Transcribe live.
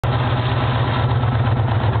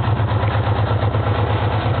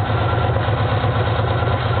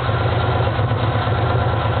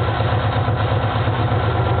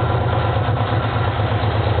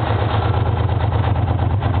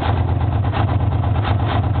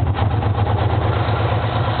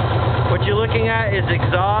at is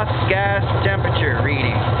exhaust gas temperature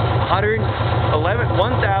reading,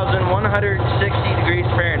 1,160 degrees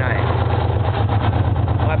Fahrenheit.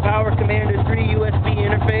 My Power Commander 3 USB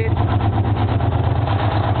interface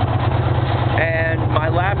and my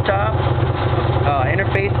laptop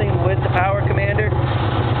interfacing with the Power Commander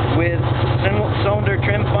with cylinder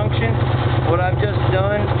trim function. What I've just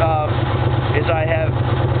done is I have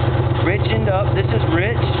richened up. This is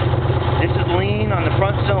rich. This is lean on the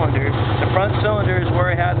front cylinder. The front cylinder is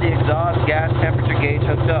where I have the exhaust gas temperature gauge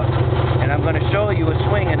hooked up. And I'm going to show you a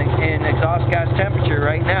swing in exhaust gas temperature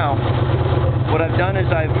right now. What I've done is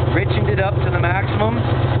I've richened it up to the maximum,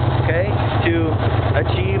 okay, to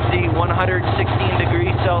achieve the 1,160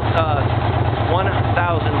 degree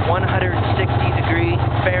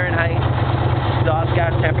Fahrenheit exhaust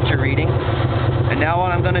gas temperature reading. And now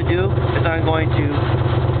what I'm going to do is I'm going to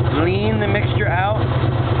lean the mixture out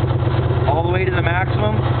all the way to the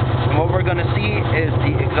maximum, and what we're going to see is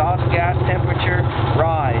the exhaust gas temperature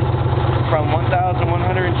rise from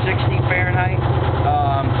 1,160 Fahrenheit.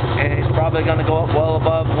 It's probably going to go up well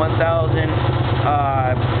above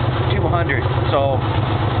 1,200. So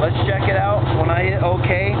let's check it out. When I hit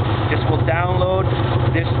OK, this will download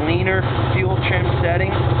this leaner fuel trim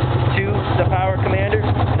setting to the Power Commander.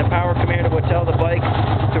 The Power Commander will tell the bike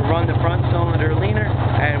to run the front cylinder leaner,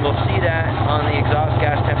 and we'll see that on the exhaust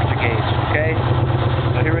gas temperature gauge. Okay,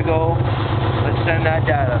 so here we go. Let's send that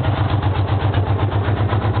data.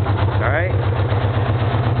 Alright.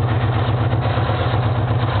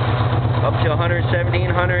 Up to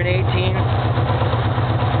 117, 118.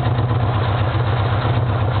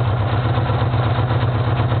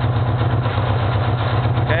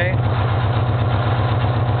 Okay.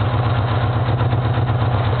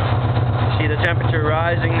 See the temperature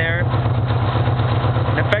rising there.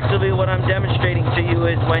 And effectively what I'm demonstrating to you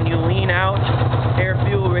is when you lean out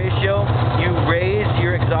air-fuel ratio, you raise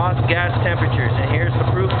your exhaust gas temperatures. And here's the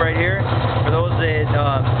proof right here. For those that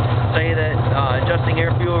say that adjusting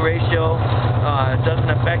air-fuel ratio doesn't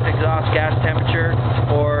affect exhaust gas temperature,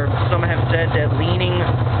 or some have said that leaning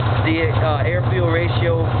the air-fuel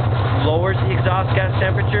ratio lowers the exhaust gas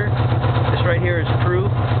temperature. This right here is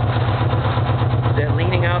proof that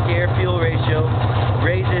leaning out the air-fuel ratio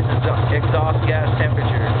raises exhaust gas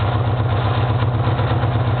temperature.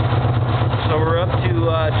 So we're up to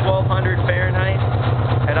 1,200 Fahrenheit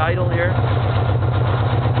at idle here.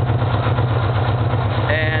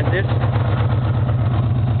 And this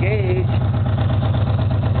gauge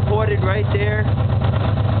ported right there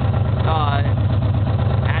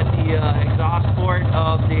at the exhaust port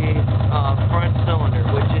of the front cylinder,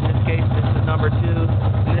 which in this case this is number 2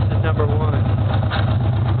 and this is number 1.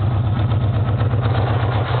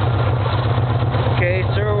 Okay,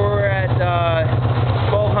 so we're at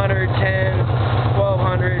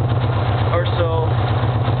 1,200 or so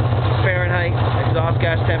Fahrenheit exhaust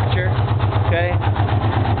gas temperature. Okay,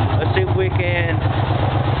 let's see if we can.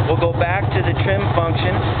 We'll go back to the trim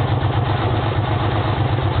function,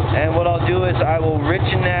 and what I'll do is I will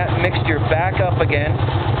richen that mixture back up again.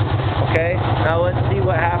 Okay, now let's see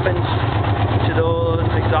what happens to those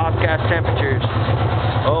exhaust gas temperatures.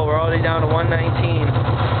 Oh, we're already down to 119.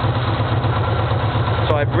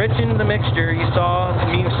 So I've richened the mixture. You saw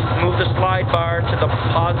me move the slide bar to the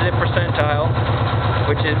positive percentile,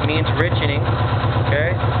 which means richening.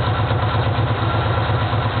 Okay.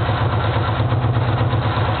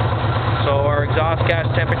 So our exhaust gas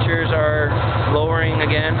temperatures are lowering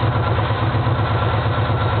again.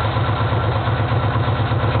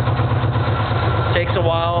 Takes a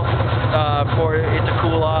while for it to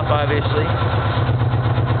cool off, obviously.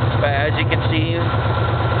 But as you can see,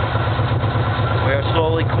 we are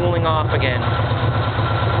slowly cooling off again.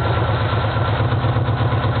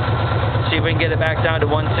 See if we can get it back down to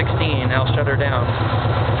 116. I'll shut her down.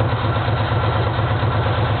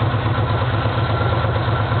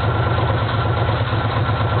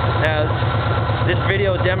 Now, this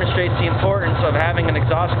video demonstrates the importance of having an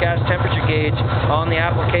exhaust gas temperature gauge on the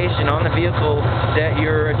application, on the vehicle that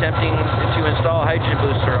you're attempting to install a hydrogen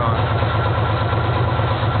booster on.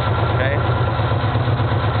 Okay?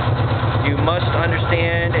 You must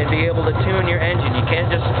understand and be able to tune your engine. You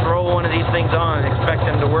can't just throw one of these things on and expect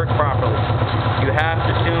them to work properly. You have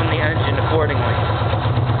to tune the engine accordingly.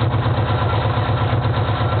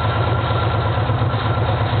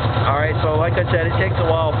 Alright, so like I said, it takes a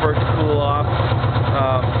while for it to cool off.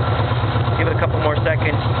 Give it a couple more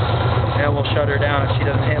seconds and we'll shut her down if she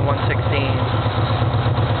doesn't hit 116.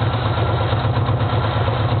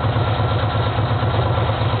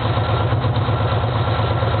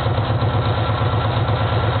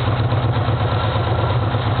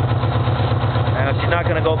 Now she's not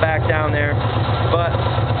going to go back down there. but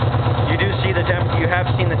you do see you have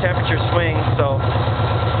seen the temperature swing, so.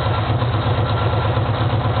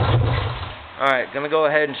 Alright, gonna go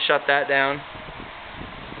ahead and shut that down.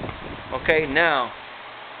 Okay, now,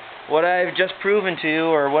 what I've just proven to you,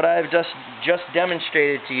 or what I've just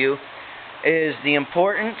demonstrated to you, is the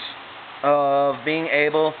importance of being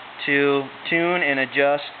able to tune and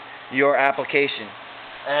adjust your application.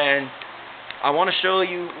 And I want to show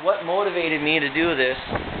you what motivated me to do this.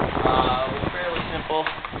 It was fairly simple.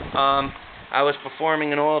 I was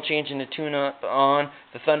performing an oil change and a tune-up on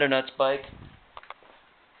the Thundernuts bike.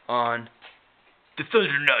 On the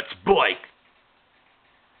Thundernuts bike.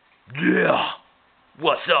 Yeah.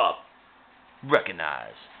 What's up?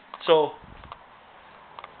 Recognize. So,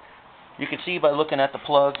 you can see by looking at the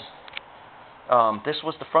plugs, this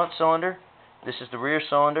was the front cylinder, this is the rear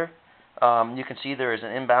cylinder. You can see there is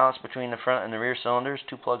an imbalance between the front and the rear cylinders,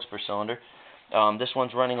 2 plugs per cylinder. This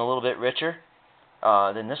one's running a little bit richer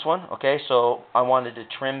than this one, okay, so I wanted to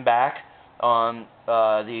trim back on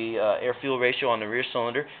the air-fuel ratio on the rear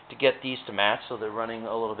cylinder to get these to match so they're running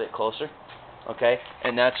a little bit closer, okay,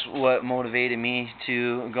 and that's what motivated me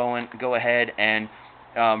to go ahead and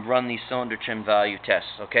run these cylinder trim value tests,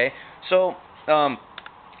 okay. So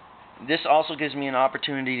this also gives me an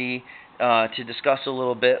opportunity to discuss a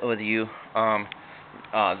little bit with you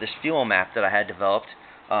this fuel map that I had developed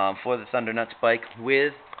for the Thundernuts bike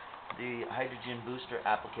with the hydrogen booster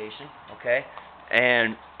application, okay,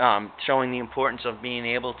 and showing the importance of being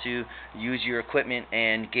able to use your equipment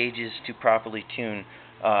and gauges to properly tune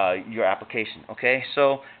your application, okay.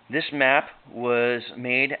 So this map was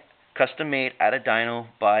custom made at a dyno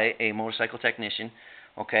by a motorcycle technician,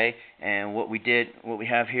 okay, and what we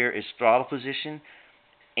have here is throttle position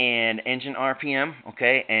and engine RPM,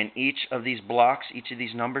 okay, and each of these blocks, each of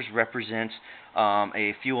these numbers represents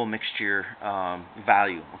a fuel mixture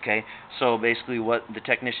value, okay. So basically what the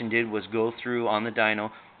technician did was go through on the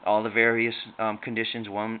dyno all the various conditions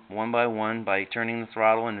one by one by turning the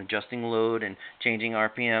throttle and adjusting load and changing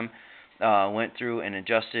RPM, went through and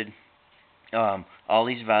adjusted all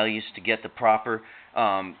these values to get the proper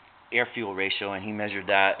air-fuel ratio, and he measured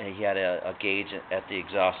that, and he had a gauge at the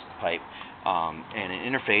exhaust pipe and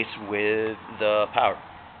an interface with the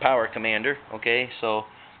power commander, okay, so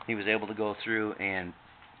he was able to go through and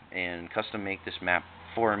custom make this map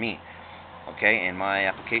for me, okay, in my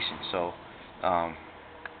application. So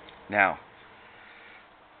now,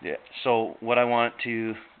 yeah, so what I want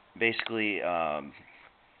to basically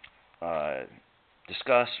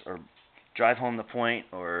discuss or drive home the point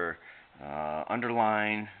or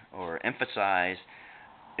underline or emphasize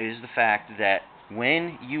is the fact that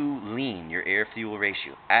when you lean your air-fuel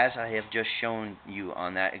ratio, as I have just shown you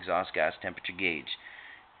on that exhaust gas temperature gauge,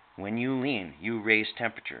 when you lean, you raise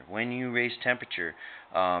temperature. When you raise temperature,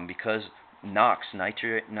 because NOx,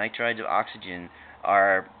 nitrides of oxygen,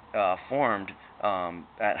 are formed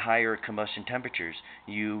at higher combustion temperatures,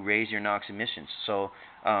 you raise your NOx emissions. So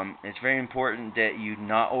it's very important that you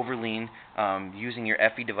not overlean using your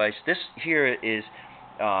FE device. This here is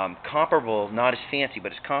comparable, not as fancy,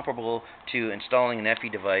 but it's comparable to installing an FE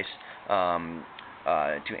device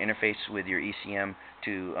to interface with your ECM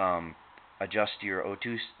to adjust your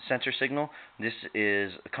O2 sensor signal. This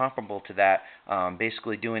is comparable to that,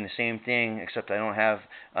 basically doing the same thing, except I don't have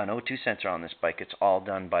an O2 sensor on this bike. It's all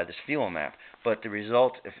done by this fuel map, but the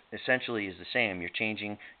result essentially is the same. You're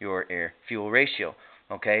changing your air-fuel ratio,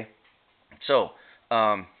 okay? So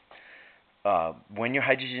when you're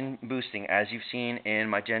hydrogen boosting, as you've seen in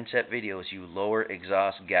my genset videos, you lower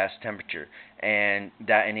exhaust gas temperature, and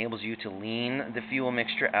that enables you to lean the fuel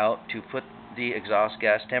mixture out to put the exhaust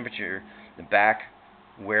gas temperature back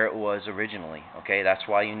where it was originally, okay? That's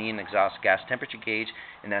why you need an exhaust gas temperature gauge,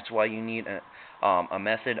 and that's why you need a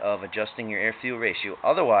method of adjusting your air-fuel ratio.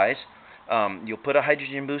 Otherwise, you'll put a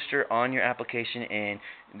hydrogen booster on your application, and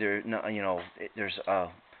there's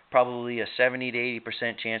probably a 70 to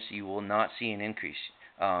 80% chance you will not see an increase.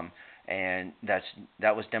 And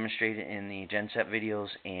that was demonstrated in the genset videos,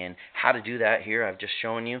 and how to do that here I've just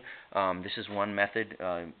shown you. This is one method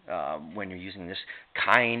when you're using this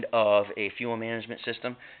kind of a fuel management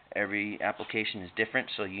system. Every application is different,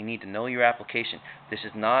 so you need to know your application. This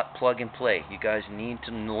is not plug and play. You guys need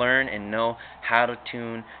to learn and know how to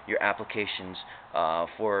tune your applications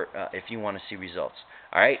if you want to see results.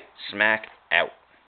 Alright, smack out.